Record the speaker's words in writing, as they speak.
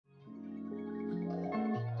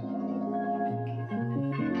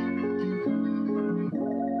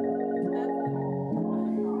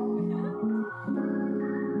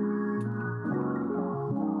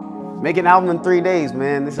Make an album in 3 days,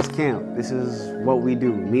 man. This is camp. This is what we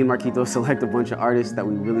do. Me and Marquito select a bunch of artists that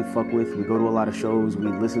we really fuck with. We go to a lot of shows. We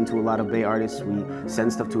listen to a lot of Bay artists. We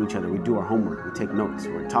send stuff to each other. We do our homework. We take notes.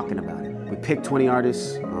 We're talking about it. We pick 20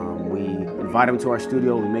 artists. We invite them to our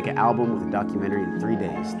studio. We make an album with a documentary in 3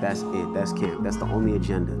 days. That's it. That's camp. That's the only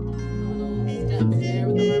agenda.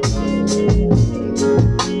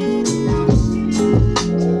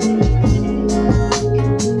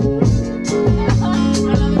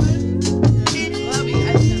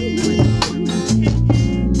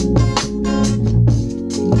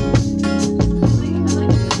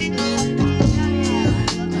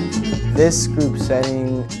 This group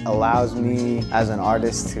setting allows me as an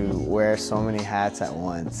artist to wear so many hats at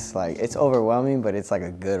once. Like, it's overwhelming, but it's like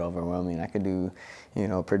a good overwhelming. I could do, you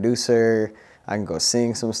know, producer, I can go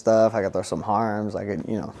sing some stuff, I could throw some harms, I could,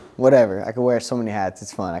 you know, whatever. I could wear so many hats,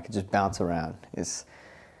 it's fun. I could just bounce around. It's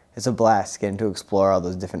a blast getting to explore all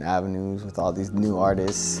those different avenues with all these new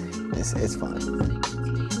artists. It's fun.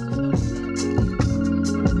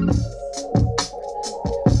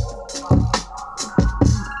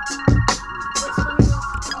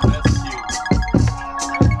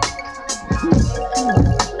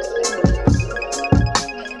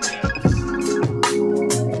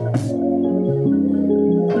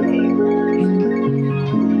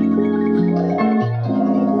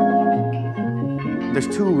 There's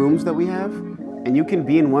 2 rooms that we have, and you can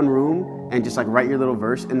be in one room and just like write your little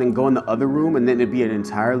verse and then go in the other room and then it'd be an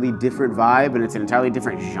entirely different vibe and it's an entirely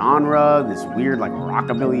different genre, this weird like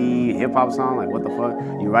rockabilly hip hop song, like what the fuck?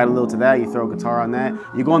 You write a little to that, you throw a guitar on that,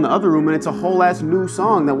 you go in the other room and it's a whole ass new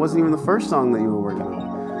song that wasn't even the first song that you were working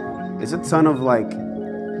on. It's a ton of like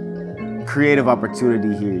creative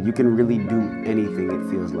opportunity here. You can really do anything, it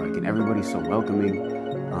feels like, and everybody's so welcoming.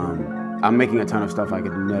 I'm making a ton of stuff I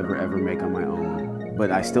could never ever make on my own,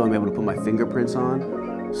 but I still am able to put my fingerprints on.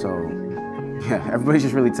 So yeah, everybody's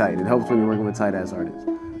just really tight. It helps when you're working with tight ass artists.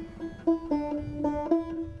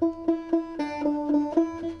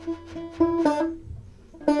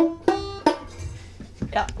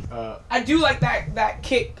 Yeah. I do like that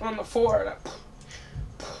kick on the 4. That...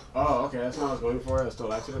 Oh, okay, that's what I was going for. That's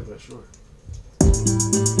still accident, but sure.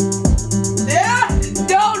 Yeah,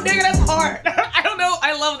 no, nigga, that's hard. I don't know,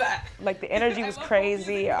 I love that. Like the energy was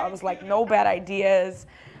crazy. I was like, no bad ideas.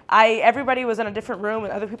 Everybody was in a different room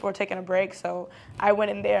and other people were taking a break, so I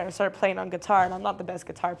went in there and started playing on guitar, and I'm not the best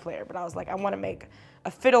guitar player, but I was like, I want to make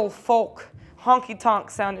a fiddle folk, honky-tonk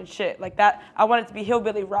sounding shit. Like that, I want it to be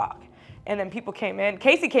hillbilly rock. And then people came in,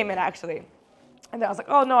 Casey came in actually, and then I was like,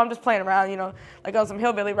 oh no, I'm just playing around, you know, like on some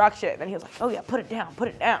hillbilly rock shit. And then he was like, oh yeah, put it down, put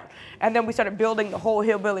it down. And then we started building the whole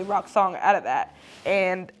hillbilly rock song out of that.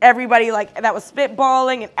 And everybody like, that was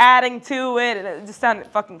spitballing and adding to it, and it just sounded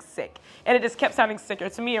fucking sick. And it just kept sounding sicker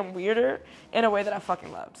to me and weirder in a way that I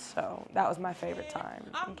fucking loved. So that was my favorite time.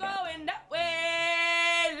 I'm going that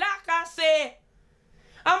way, like I said.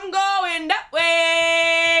 I'm going that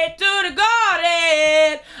way to the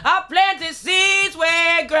garden. I planted seeds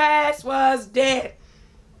where grass was dead.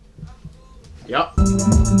 Yup.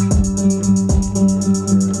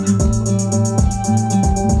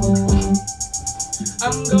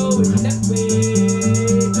 I'm going that way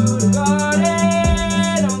to the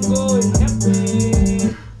garden. I'm going that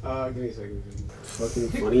way. Give me a second. Fucking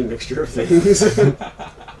funny mixture of things.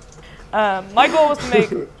 My goal was to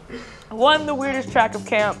make 1, the weirdest track of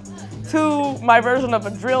camp, 2, my version of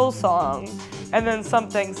a drill song, and then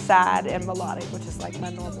something sad and melodic, which is like my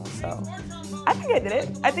normal. So I think I did it.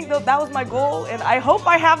 I think that was my goal, and I hope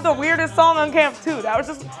I have the weirdest song on Camp 2. That was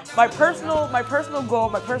just my personal goal,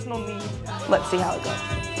 my personal need. Let's see how it goes.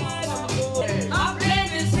 I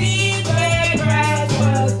planted seeds where grass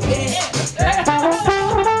was dead.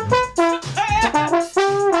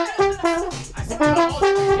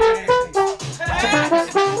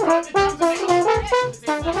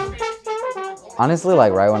 Honestly,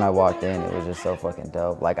 like right when I walked in, it was just so fucking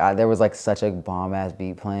dope. Like there was like such a bomb ass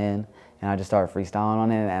beat playing, and I just started freestyling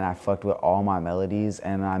on it, and I fucked with all my melodies.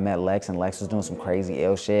 And I met Lex, and Lex was doing some crazy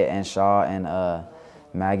ill shit, and Shaw and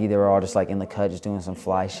Maggie, they were all just like in the cut, just doing some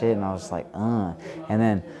fly shit, and I was just like, And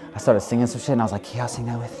then I started singing some shit, and I was like, can y'all sing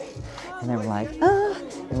that with me? And they were like,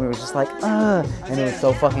 and we were just like, and it was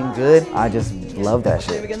so fucking good. I just love that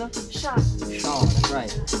shit. Shaw, that's right.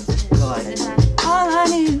 So like, all I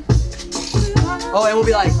need. Oh, and we'll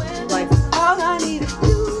be like, all I need is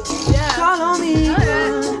you. Yeah. Call on me. All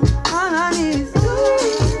I need is you.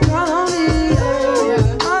 Call on me.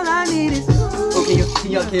 All I need is you.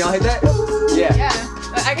 Oh, can y'all hit that? Yeah. Yeah.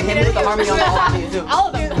 I can hit it with the harmony on the all I need too. All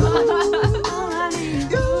of them. All I need is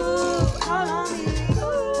you. Call on me.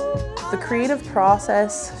 The creative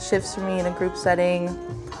process shifts for me in a group setting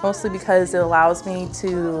mostly because it allows me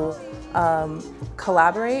to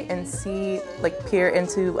collaborate and see, like, peer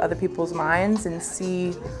into other people's minds and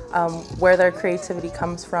see where their creativity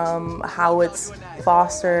comes from, how it's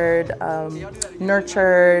fostered,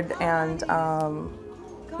 nurtured, and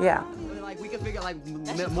yeah. Like, we can figure like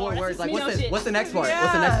more words. Like, what's the next part? Yeah.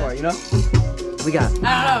 What's the next part? You know? We got.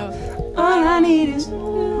 All I need is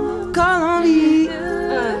call on me.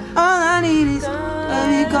 All I need is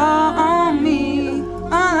baby call on me.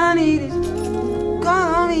 All I need is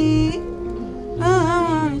call on me. All I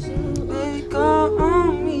want is baby call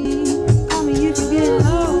on me. Call me if you get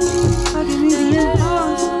lost. I can meet you in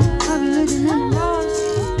lost. I've been looking at lost.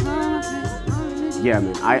 Yeah,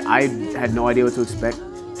 man. I had no idea what to expect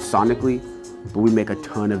sonically, but we make a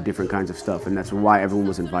ton of different kinds of stuff, and that's why everyone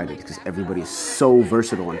was invited, because everybody is so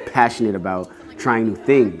versatile and passionate about trying new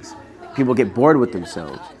things. People get bored with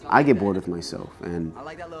themselves. I get bored with myself, and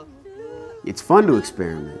it's fun to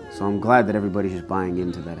experiment. So I'm glad that everybody's just buying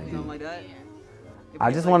into that idea.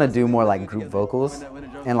 I just want to do more like group vocals,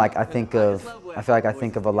 and like I feel like I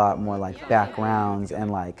think of a lot more like backgrounds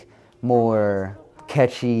and like more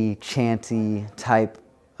catchy, chanty type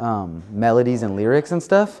melodies and lyrics and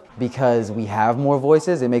stuff. Because we have more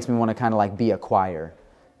voices, it makes me want to kind of like be a choir,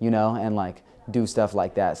 you know, and like do stuff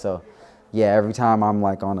like that. So yeah, every time I'm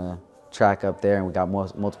like on a track up there and we got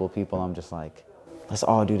multiple people, I'm just like, let's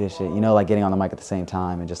all do this shit, you know, like getting on the mic at the same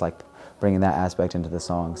time and just like bringing that aspect into the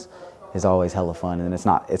songs is always hella fun. And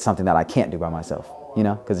it's something that I can't do by myself, you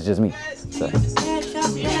know, because it's just me. So.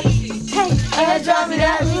 Airdrop me that. Airdrop me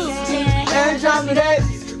that. Airdrop me that.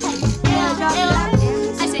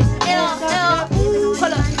 I say,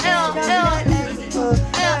 hold up,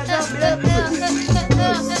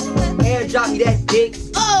 Airdrop me that dick.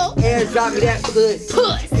 Airdrop me that puss.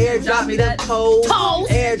 Airdrop me that toes.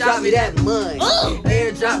 Airdrop me that mud.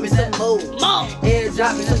 Airdrop me some more.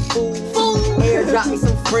 Airdrop me some food. Airdrop me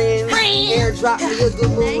some friends. Airdrop me a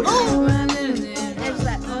good mood.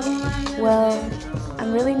 Well,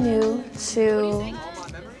 I'm really new to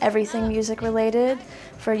everything music related.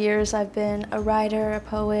 For years I've been a writer, a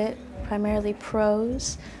poet, primarily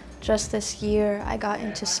prose. Just this year I got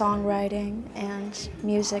into songwriting and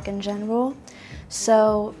music in general.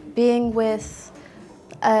 So being with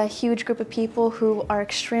a huge group of people who are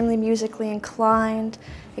extremely musically inclined,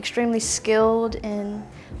 extremely skilled in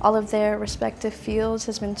all of their respective fields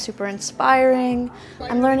has been super inspiring.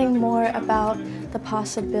 I'm learning more about the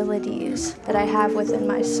possibilities that I have within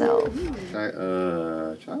myself. Try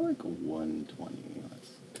like a 120.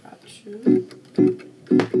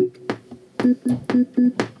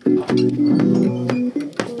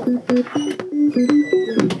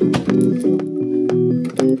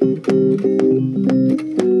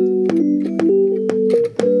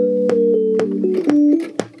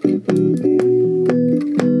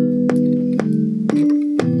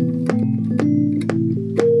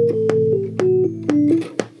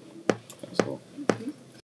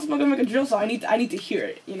 I'm gonna make a drill song. I need to hear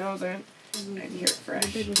it. You know what I'm saying? I need to hear it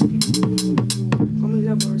fresh.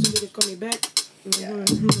 Call me back. You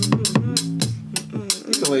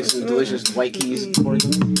can make some delicious white keys.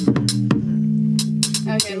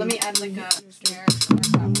 Okay, let me add like a snare or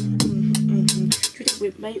something.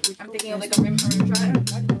 I'm thinking of like a rim or a try.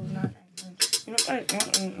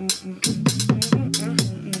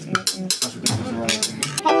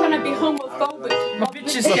 How can I be homophobic? My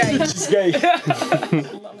bitch is gay. Bitch is gay. I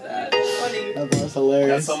love that. It's funny. That's hilarious.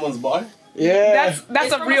 That's someone's bar? Yeah.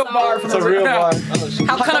 That's a real bar. It's a real bar.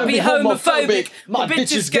 How can I be homophobic? My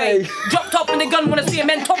bitch is gay. Drop top in the gun when I see a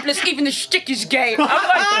man topless, even the stick is gay. I'm like,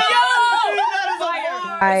 yo!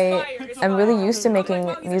 I am really used to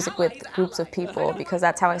making music with groups of people because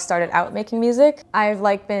that's how I started out making music. I've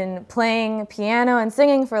like been playing piano and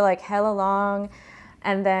singing for like hella long,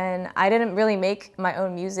 and then I didn't really make my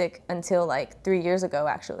own music until like 3 years ago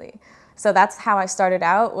actually. So that's how I started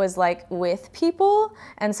out, was like with people,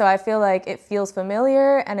 and so I feel like it feels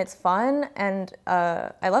familiar and it's fun, and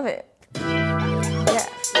I love it. Yeah.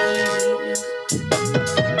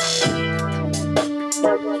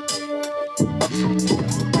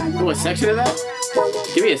 Oh, a section of that?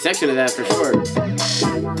 Give me a section of that for sure.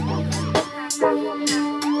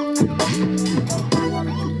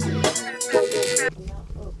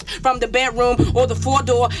 From the bedroom or the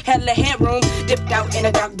four-door, hella headroom. Dipped out in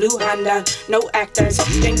a dark blue Honda. No actors,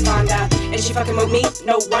 Jane Fonda. And she fucking with me,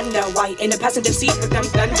 no wonder why. In the passenger seat with them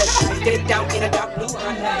thunder. Dipped out in a dark blue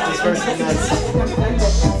Honda.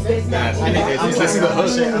 This is the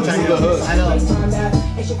hook. I know.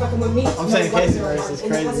 I'm saying Casey verse is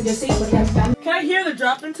crazy. Can I hear the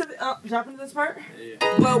drop into this part?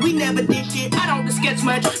 Well, we never did shit. I don't sketch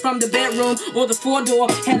much from the bedroom or the 4-door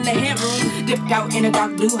hella headroom. Dipped out in a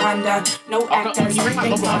dark blue Honda. No actors,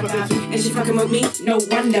 thanks Honda. And she fucking with me, no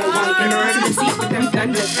wonder. Why in the seat with them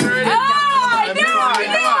thunder.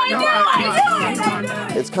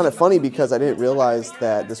 It's kind of funny because I didn't realize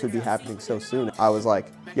that this would be happening so soon. I was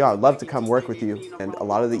like, yo, I'd love to come work with you. And a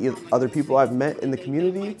lot of the other people I've met in the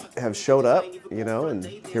community have showed up, you know, and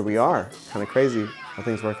here we are. Kind of crazy how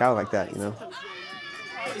things work out like that, you know?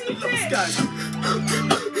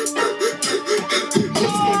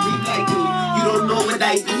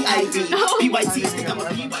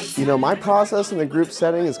 You know, my process in the group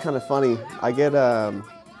setting is kind of funny. I get,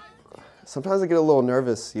 sometimes I get a little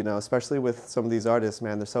nervous, you know, especially with some of these artists,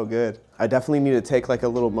 man, they're so good. I definitely need to take like a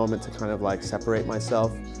little moment to kind of like separate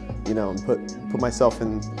myself, you know, and put myself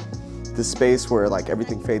in this space where like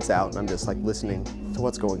everything fades out and I'm just like listening to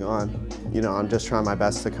what's going on. You know, I'm just trying my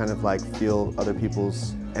best to kind of like feel other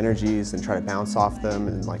people's energies and try to bounce off them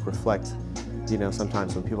and like reflect. You know,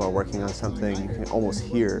 sometimes when people are working on something, you can almost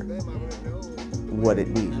hear what it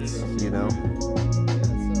needs, you know?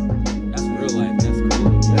 That's real life, that's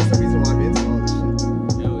cool. That's the reason why I'm into all this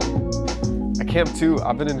shit. At Qamp II,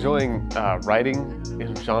 I've been enjoying writing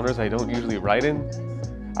in genres I don't usually write in.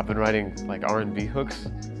 I've been writing like R&B hooks,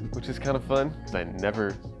 which is kind of fun, because I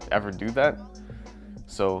never ever do that.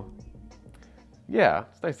 So, yeah,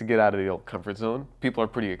 it's nice to get out of the old comfort zone. People are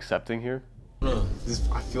pretty accepting here.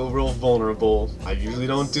 I feel real vulnerable. I usually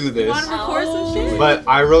don't do this. You want to record some shit? But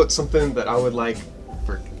I wrote something that I would like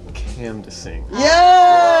for Cam to sing.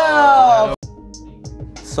 Yeah!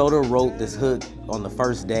 Soda wrote this hook on the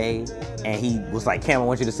first day, and he was like, Cam, I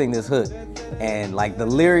want you to sing this hook. And like the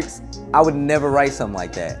lyrics, I would never write something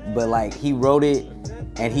like that. But like he wrote it,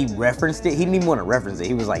 and he referenced it. He didn't even want to reference it.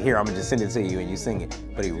 He was like, here, I'm gonna just send it to you and you sing it.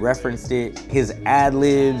 But he referenced it, his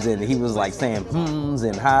ad-libs, and he was like saying hmms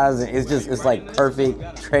and ha's, and it's like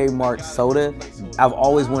perfect trademark Soda. I've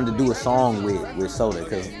always wanted to do a song with Soda,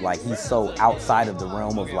 because like he's so outside of the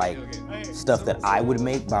realm of like stuff that I would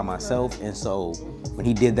make by myself. And so when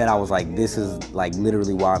he did that, I was like, this is like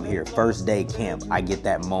literally why I'm here. First day camp, I get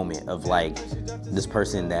that moment of like this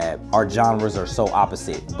person that our genres are so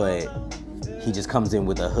opposite, but he just comes in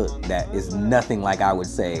with a hook that is nothing like I would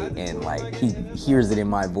say, and like he hears it in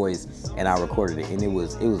my voice, and I recorded it, and it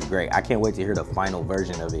was great. I can't wait to hear the final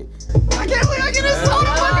version of it. I can't wait, I get a Soda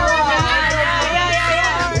fucking reference!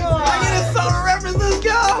 I get a Soda reference, let's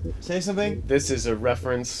go! Say something? This is a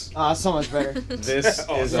reference. So much better. This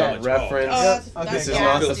is a reference. Okay. This is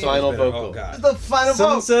not the final vocal. The final vocal.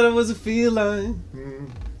 Someone said I was a feline,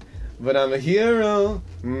 but I'm a hero.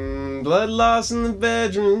 Blood loss in the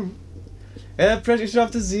bedroom. Air pressure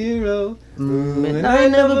dropped to 0. And I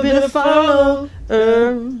ain't never been a follower.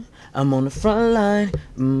 I'm on the front line.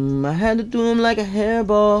 I had to do him like a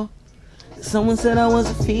hairball. Someone said I was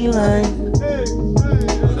a feline. But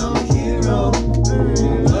I'm a hero.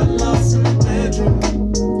 Blood loss in the bedroom.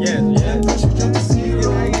 Yeah. Air pressure dropped to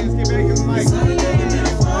 0. I ain't never been a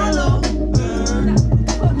follower.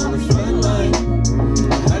 I'm on the front line.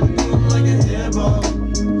 I had to do him like a hairball.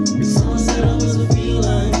 Someone said I was a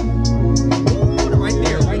feline.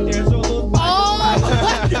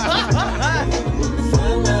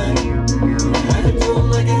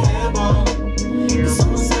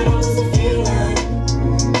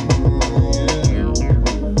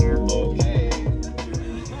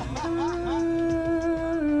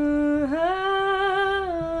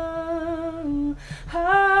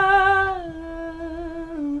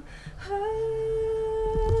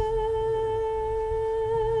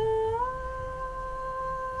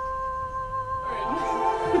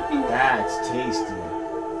 That's tasty.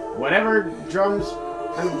 Whatever drums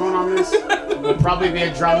kind of going on this, will probably be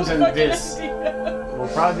a drums in this. Will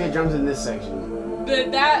probably be drums in this section.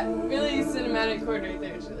 But that really cinematic chord right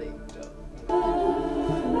there is really dope.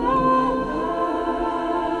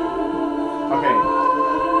 Okay.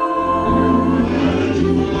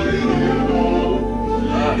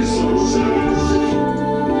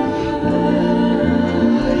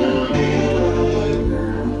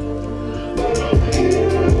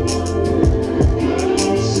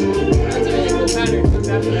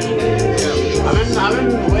 I've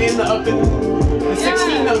been way in the up in the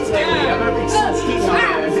 16 notes lately. I've been 16 notes.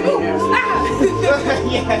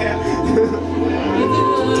 Yeah.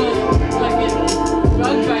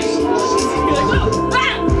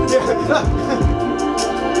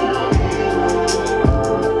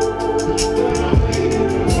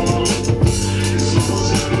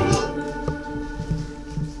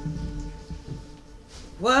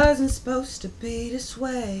 wasn't supposed to be this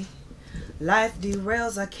way. Life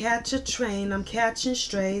derails, I catch a train, I'm catching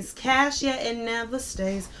strays. Cash, yeah, it never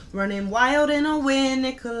stays. Running wild in a wind,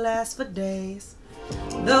 it could last for days.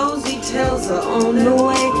 Those details are on the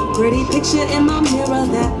way. Pretty picture in my mirror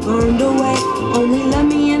that burned away. Only let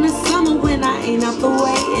me in the summer when I ain't out the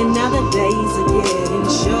way. And now the days are getting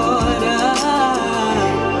shorter.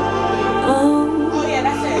 Oh yeah,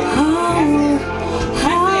 that's it.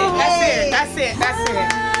 That's it.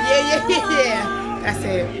 Yeah. That's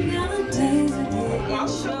it.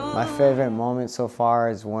 My favorite moment so far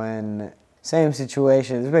is when, same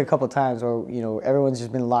situation, there's been a couple times where, you know, everyone's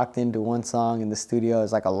just been locked into one song in the studio.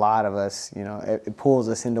 It's like a lot of us, you know, it pulls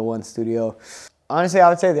us into one studio. Honestly, I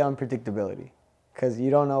would say the unpredictability, because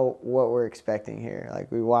you don't know what we're expecting here.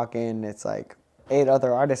 Like, we walk in, it's like 8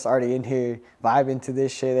 other artists already in here vibing to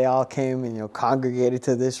this shit. They all came and, you know, congregated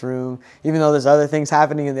to this room. Even though there's other things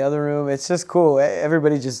happening in the other room, it's just cool.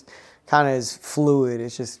 Everybody just kind of is fluid.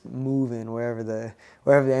 It's just moving wherever the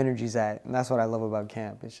energy's at. And that's what I love about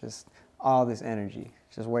camp. It's just all this energy.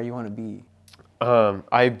 It's just where you want to be.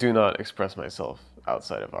 I do not express myself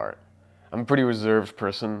outside of art. I'm a pretty reserved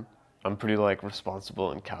person. I'm pretty like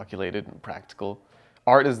responsible and calculated and practical.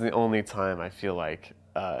 Art is the only time I feel like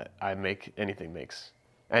anything makes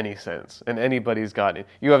any sense. And anybody's got it.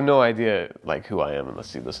 You have no idea like who I am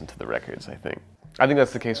unless you listen to the records, I think. I think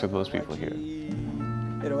that's the case with most people here.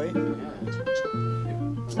 808?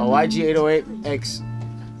 Oh, YG 808X.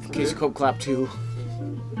 Case Cope Clap 2.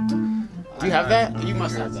 Do you have that? You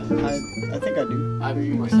must have that. I think I do.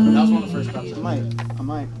 You must have that. That was one of the first claps.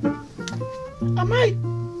 I might.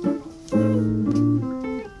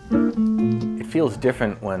 It feels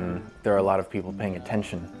different when there are a lot of people paying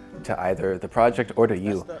attention to either the project or to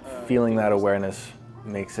you. Feeling that awareness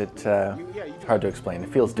makes it hard to explain. It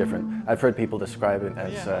feels different. I've heard people describe it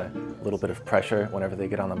as a little bit of pressure whenever they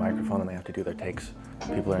get on the microphone and they have to do their takes.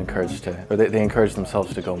 People are encouraged to, or they encourage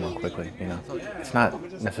themselves to go more quickly, you know. It's not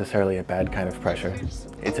necessarily a bad kind of pressure.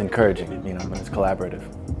 It's encouraging, you know, when it's collaborative.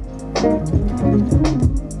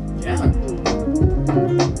 Yeah.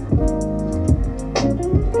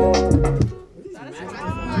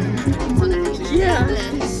 Yeah.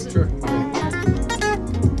 Sure.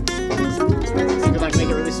 You could like make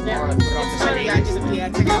it really small and put it off the side. Yeah,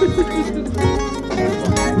 take it out.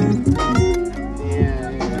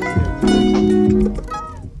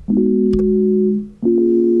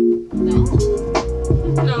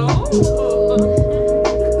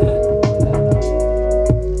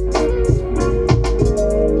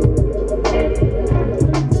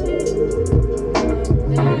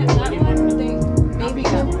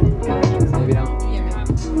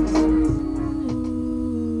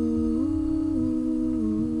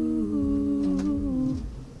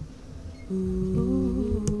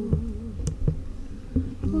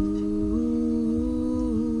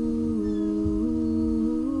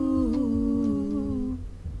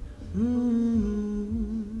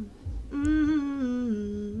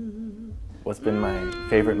 What's been my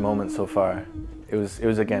favorite moment so far? It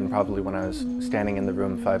was again probably when I was standing in the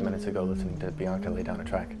room 5 minutes ago listening to Bianca lay down a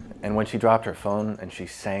track. And when she dropped her phone and she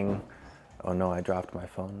sang, "Oh no, I dropped my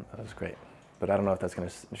phone," that was great. But I don't know if that's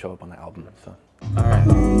gonna show up on the album, so. All right. I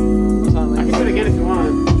can do it again if you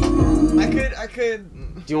want. I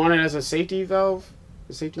could. Do you want it as a safety valve?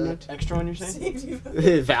 A safety net? Extra on your saying? Safety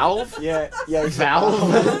valve. Valve? Yeah.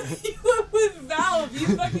 Valve? You went with valve. You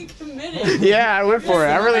fucking committed. Yeah, I went for it.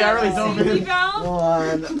 I really dove Safety in. valve? Come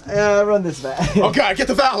on. Yeah, run this back. Okay, get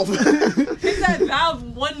the valve. Hit that valve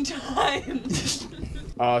one time.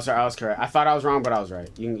 Oh, sorry, I was correct. I thought I was wrong, but I was right.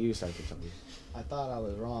 You start to tell me. I thought I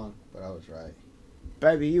was wrong, but I was right.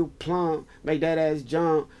 Baby, you plump, make that ass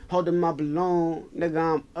jump, holding my balloon,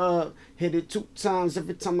 nigga, I'm up, hit it 2 times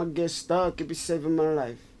every time I get stuck, it be saving my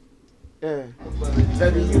life, yeah.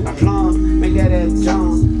 Baby, you plump, make that ass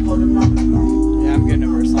jump, holding my balloon, Yeah, I'm getting a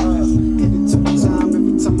verse on this. hit it 2 times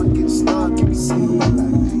every time I get stuck, it be saving my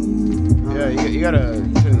life. Yeah, you gotta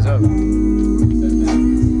turn these up. Come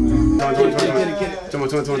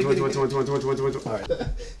on. All right.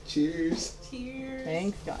 Cheers. Cheers.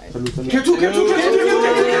 Thanks, guys.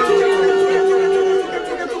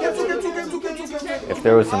 If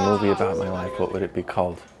there was a movie about my life, what would it be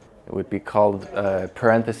called? It would be called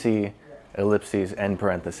parenthesis, ellipses, end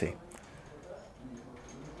parenthesis.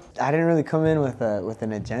 I didn't really come in with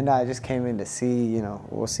an agenda. I just came in to see, you know,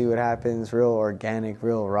 we'll see what happens. Real organic,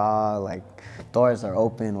 real raw. Like, doors are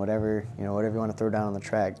open. Whatever you want to throw down on the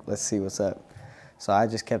track. Let's see what's up. So I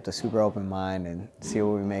just kept a super open mind and see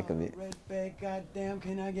what we make of it. Red bag, goddamn,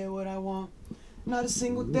 can I get what I want? Not a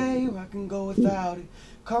single day where I can go without it.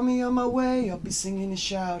 Call me on my way, I'll be singing and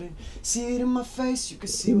shouting. See it in my face, you can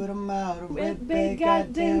see what I'm out of. Red Bay,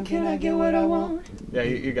 goddamn, can I get what I want? Yeah,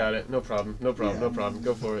 you got it. No problem. No problem. No problem.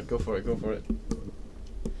 Go for it. Go for it. Go for it.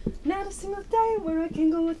 Not a single day where I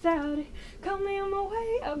can go without it. Call me on my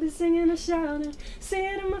way, I'll be singing and shouting. See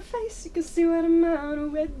it in my face, you can see what I'm out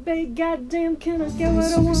of. Red Bay, goddamn, can I get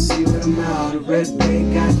what I want? See what I'm out of. Red Bay,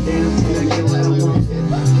 goddamn, can I get what I want?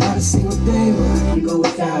 Not a single day where I can go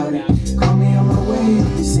without it. Call me on my way,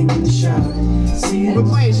 I'll be singing and shouting. See it in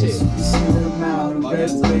my face, you can see what I'm out of.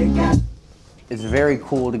 Red Bay, goddamn. It's very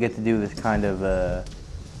cool to get to do this kind of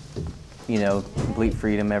you know, complete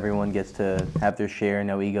freedom. Everyone gets to have their share,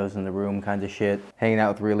 no egos in the room kind of shit. Hanging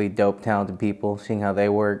out with really dope, talented people, seeing how they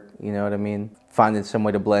work, you know what I mean? Finding some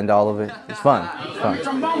way to blend all of it. It's fun. It's fun. Okay.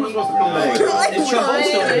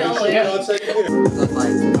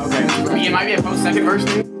 It might be a post second verse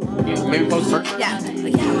thing. Maybe post first. Yeah,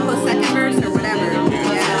 post second verse or whatever.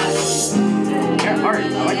 Yeah, alright.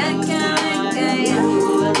 I like that.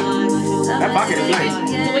 That pocket is nice.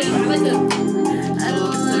 They don't do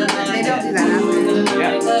that after.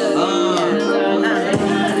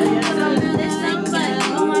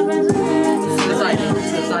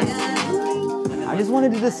 I just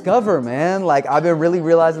wanted to discover, man. Like, I've been really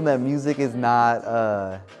realizing that music is not,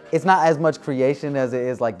 it's not as much creation as it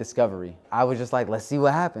is like discovery. I was just like, let's see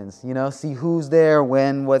what happens, you know, see who's there,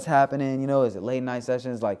 when, what's happening, you know, is it late night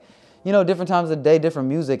sessions? Like, you know, different times of the day, different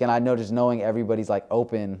music. And I know just knowing everybody's like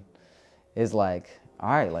open is like, all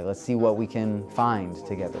right, like, let's see what we can find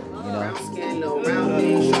together, you know? Around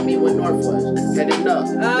me, show me what North was. Set it up.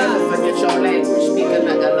 Never forget your language. Speaking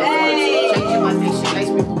of eloquence. Changing my nation, lace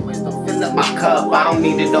me with wisdom. Fill up my cup. I don't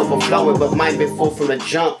need it overflowing, but mine been full from the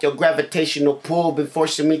jump. Your gravitational pull been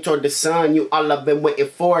forcing me toward the sun. You all I've been waiting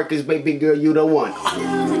for, cause baby girl, you the one.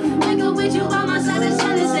 With you by my side, the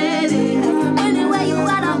sun is setting. Anywhere you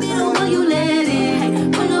at, I'll be the one you let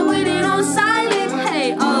it. Pull up with it on silent.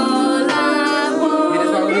 Hey, all I want.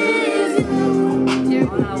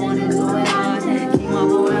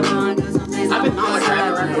 I've been on the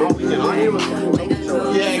all weekend. All year was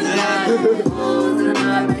yeah, exactly.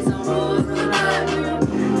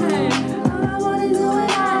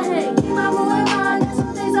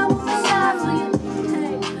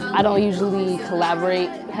 I don't usually collaborate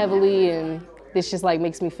heavily, and this just like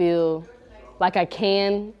makes me feel like I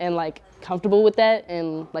can and like comfortable with that,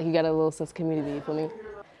 and like you got a little sense of community, you feel me?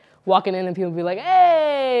 Walking in and people be like,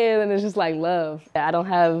 hey, and then it's just like love. I don't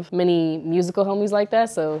have many musical homies like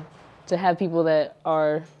that, so to have people that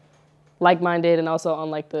are like-minded and also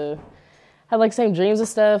on like have like same dreams and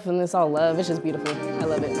stuff, and it's all love, it's just beautiful. I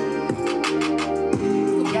love it.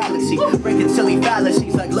 Galaxy, breaking silly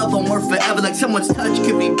fallacies like love won't work forever, like someone's touch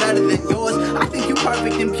could be better than yours. I think you're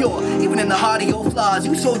perfect and pure, even in the heart of your flaws.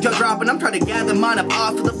 You sold your drop and I'm trying to gather mine up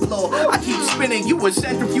off of the floor. I keep spinning, you a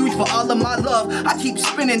centrifuge for all of my love. I keep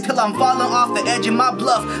spinning till I'm falling off the edge of my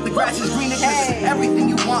bluff. The grass is greener cause everything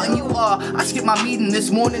you want and you are. I skipped my meeting this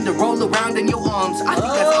morning to roll around in your arms. I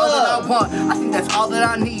think that's all that I want, I think that's all that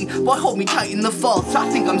I need. Boy, hold me tight in the faults, I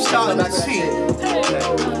think I'm starting to see.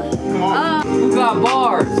 Come on. Who got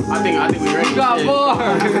bars? I think we ready. Who got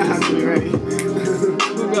bars? I think we ready.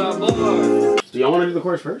 Who got bars? Do y'all want to do the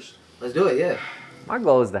chorus first? Let's do it, yeah. My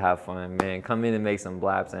goal is to have fun, man. Come in and make some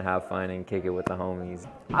blaps and have fun and kick it with the homies.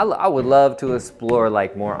 I would love to explore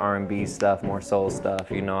like more R&B stuff, more soul stuff.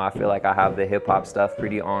 You know, I feel like I have the hip hop stuff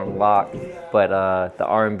pretty on lock, but the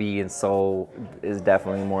R&B and soul is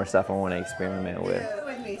definitely more stuff I want to experiment with.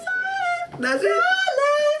 That's it.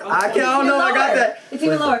 I don't know. I got that. It's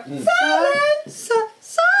even lower. Silent,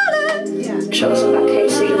 silent. Yeah. Show us what I can't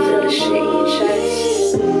see. Feel the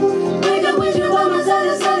shade. Wake up with you on my side,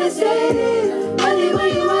 the sun is setting. Money where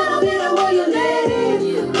you at, I'll be the one you let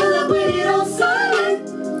it. Pull up with it on silent.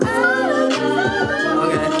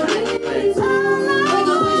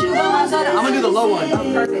 I'm gonna do the low one. Oh,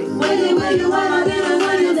 perfect. Where you at, I'll be the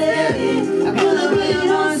one you let it. Okay. Pull up with it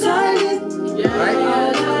on silent. Yeah. Right?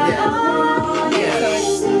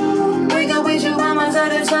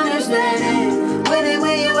 The sun is setting. Where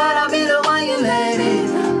you at, I'll be the one you let it.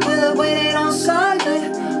 Pull up with it on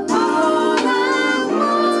silent. All I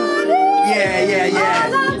want is Yeah.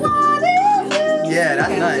 all I want is you. Yeah,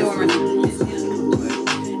 that's nice.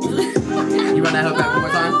 You run that hook back one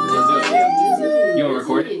more time? You want to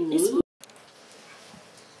record it?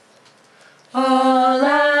 All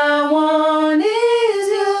I want is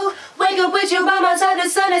you. Wake up with you by my side, the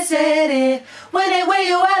sun is setting. Where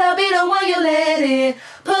you at, I'll be the one you let it.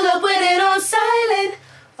 Pull up with it on silent.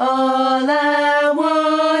 All I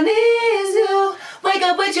want is you. Wake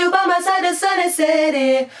up with you by my side, the sun is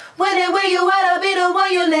setting. Where you at, I'll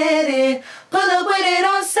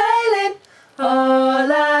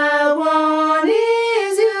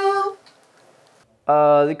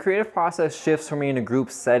The creative process shifts for me in a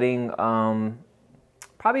group setting.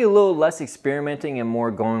 Probably a little less experimenting and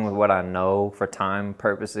more going with what I know for time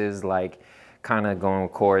purposes, like kind of going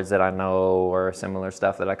with chords that I know or similar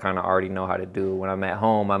stuff that I kind of already know how to do. When I'm at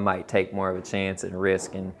home, I might take more of a chance and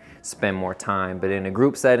risk and spend more time. But in a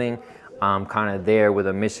group setting, I'm kind of there with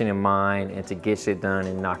a mission in mind and to get shit done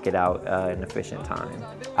and knock it out in efficient time.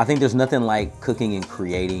 I think there's nothing like cooking and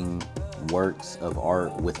creating works of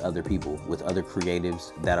art with other people, with other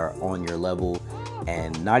creatives that are on your level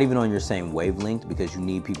and not even on your same wavelength, because you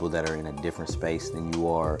need people that are in a different space than you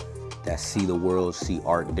are, that see the world, see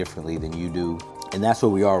art differently than you do. And that's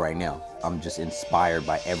where we are right now. I'm just inspired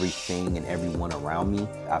by everything and everyone around me.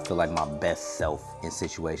 I feel like my best self in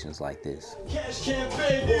situations like this. Cash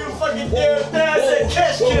Campain, do you fucking dare pass it?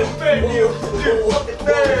 Cash Campain, do you fucking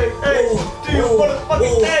thing? Hey, do you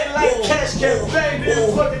motherfucking thing like Cash Campain? Do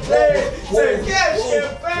you fucking thing? Say Cash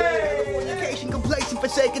Campaign! Complacent,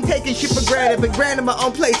 forsaken, taking shit for granted, but granted my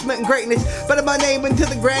own placement and greatness. Better my name into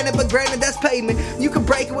the granite, but granted that's payment. You can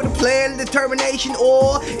break it with a plan, determination,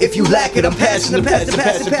 or if you lack it, I'm passing the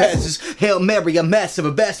passes. Hail Mary, I'm massive,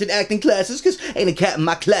 a bastard acting classes, cause ain't a cat in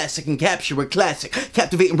my classic and capture a classic.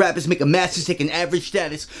 Captivating rappers make a master take an average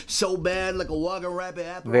status. So bad like a Wagga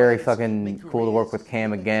rabbit. Very fucking cool to work with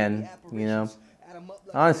Cam again, you know.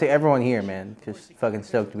 Honestly, everyone here, man, just fucking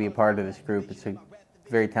stoked to be a part of this group. It's a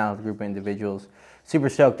very talented group of individuals. Super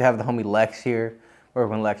stoked to have the homie Lex here.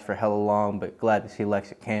 Worked with Lex for hella long, but glad to see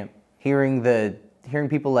Lex at camp. Hearing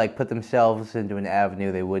people like put themselves into an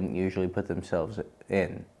avenue they wouldn't usually put themselves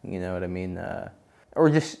in, you know what I mean? Or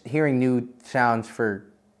just hearing new sounds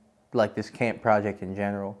for like this camp project in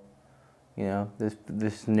general. You know,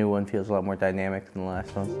 this new one feels a lot more dynamic than the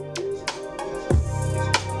last one.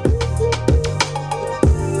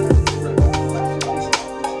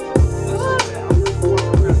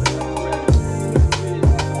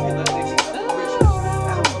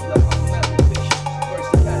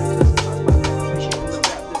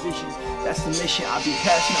 I be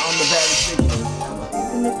passing on the bad decision.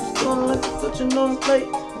 Even if it's going like it's such a long plate,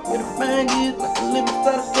 get a bang it like a live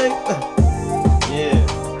inside a safe. Yeah.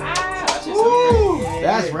 Woo!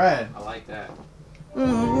 That's rad. I like that.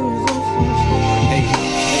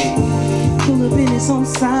 Pull up in its own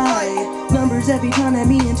side. Numbers every time that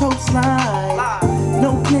me and Tope slide.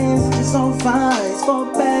 No plans, just on vibes. Fall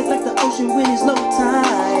back like the ocean when it's low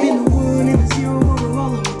tide. Been a 1 and a 0 over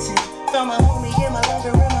all of my 10. Found my homie and my lover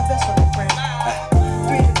and my best friend.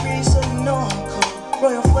 3 degrees, so you know I'm cool.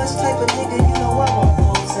 Royal flush type of nigga, you know I won't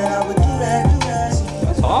fold. Said I would do that.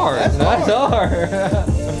 That's hard. That's hard.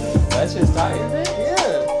 That's just tight. Yeah.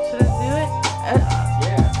 Should I do it?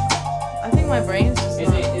 Yeah. I think my brain's just Is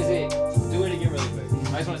it? Do it again really quick.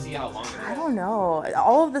 I just want to see how long it is. I don't know.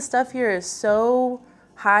 All of the stuff here is so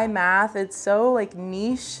high math. It's so like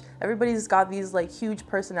niche. Everybody's got these like huge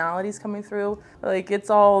personalities coming through. Like it's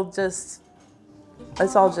all just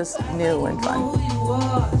new and fun.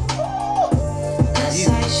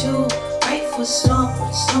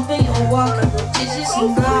 Stomping and walking, digits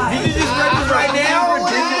and glide. Did you just write this right now?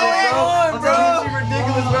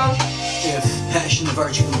 Ridiculous, bro. Yes. Passion,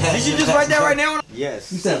 virtue, passion. Did you just write that right now?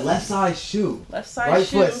 Yes. You said left side shoot. Left side right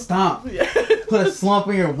shoot. foot stomp. Put a slump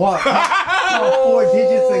in your walk. Count 4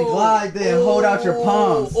 digits and glide, then hold out your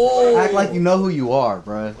palms. Act like you know who you are,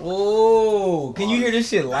 bro. Oh, can you hear this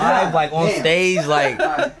shit live, like on stage, like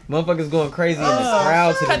motherfuckers going crazy in the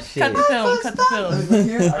crowd to this shit? Cut the film. Cut the film.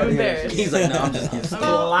 I'm embarrassed. He's like, no, I'm just getting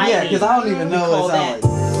started. Yeah, because I don't even know what it sounds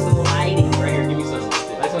like. Sliding. Right here, give me some. I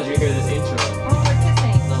just want you to hear this intro. Oh, we're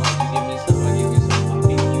kissing. No, you give me some. I give you some. I'm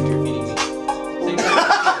feeding you. You're feeding me. Same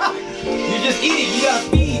time. You're just eating. You gotta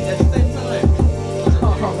feed at the same time.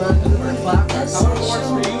 Oh, man, this is a clap. How it works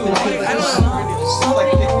for you? I don't know.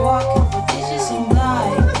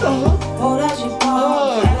 Oh,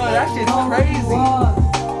 that shit's crazy.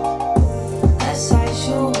 Left side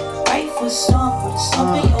shoe, right foot stomp,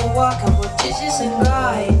 stomping and walking with digits and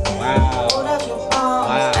glide. Wow. Hold out your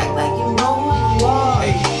palms, act like you know who you are.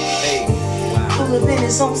 Hey, wow. Pull up in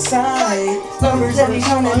its own side. Numbers every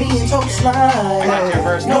time that me and Tope slide. I got your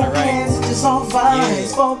verse No right. plans, just on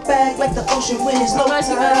vibes. Fall back like the ocean when it's low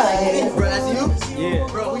tide. Bro, that's you? Yeah.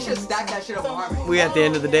 Bro, we should stack that shit up on Harmony. We at the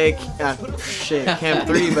end of the day, Camp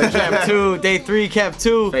 3, but Camp 2, day 3, Camp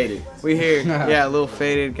 2. Faded. We here. Yeah, a little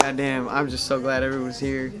faded. Goddamn, I'm just so glad everyone's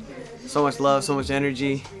here. So much love, so much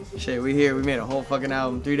energy. Shit, we here. We made a whole fucking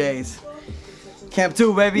album, 3 days. Camp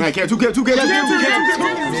 2, baby. Man, Camp 2. I'm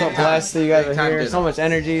so blessed that you guys are here. So much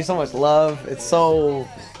energy, so much love. It's so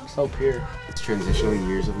pure. It's transitional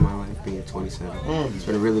years of my life, being 20 27. It's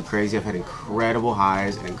been really crazy. I've had incredible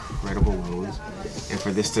highs and incredible lows. And for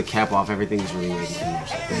this to cap off everything is really amazing for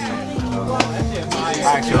me. She's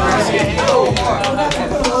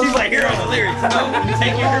like, here are the lyrics.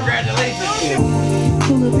 Take your congratulations.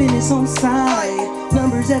 Pull up in its own side.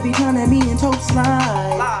 Numbers every time that me and Tope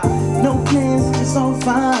slide. No plans, it's just all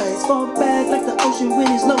vibes. Fall back like the ocean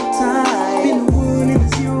when it's low tide. Been the one and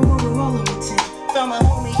the zero over all of my 10. Found my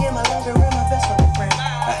homie and my lover and my best fucking friend.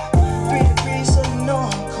 3 degrees, so you know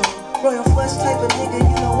I'm cool. Royal flush type of nigga,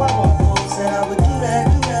 you know I won't fool. Said I would do that,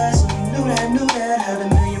 so you knew that. Had $1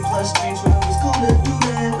 million plus dreams when it was cool to do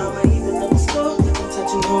that. I'ma even up the score, like I'm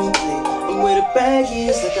touching home plate. I'm where the bag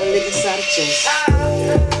is, like I live inside a chest.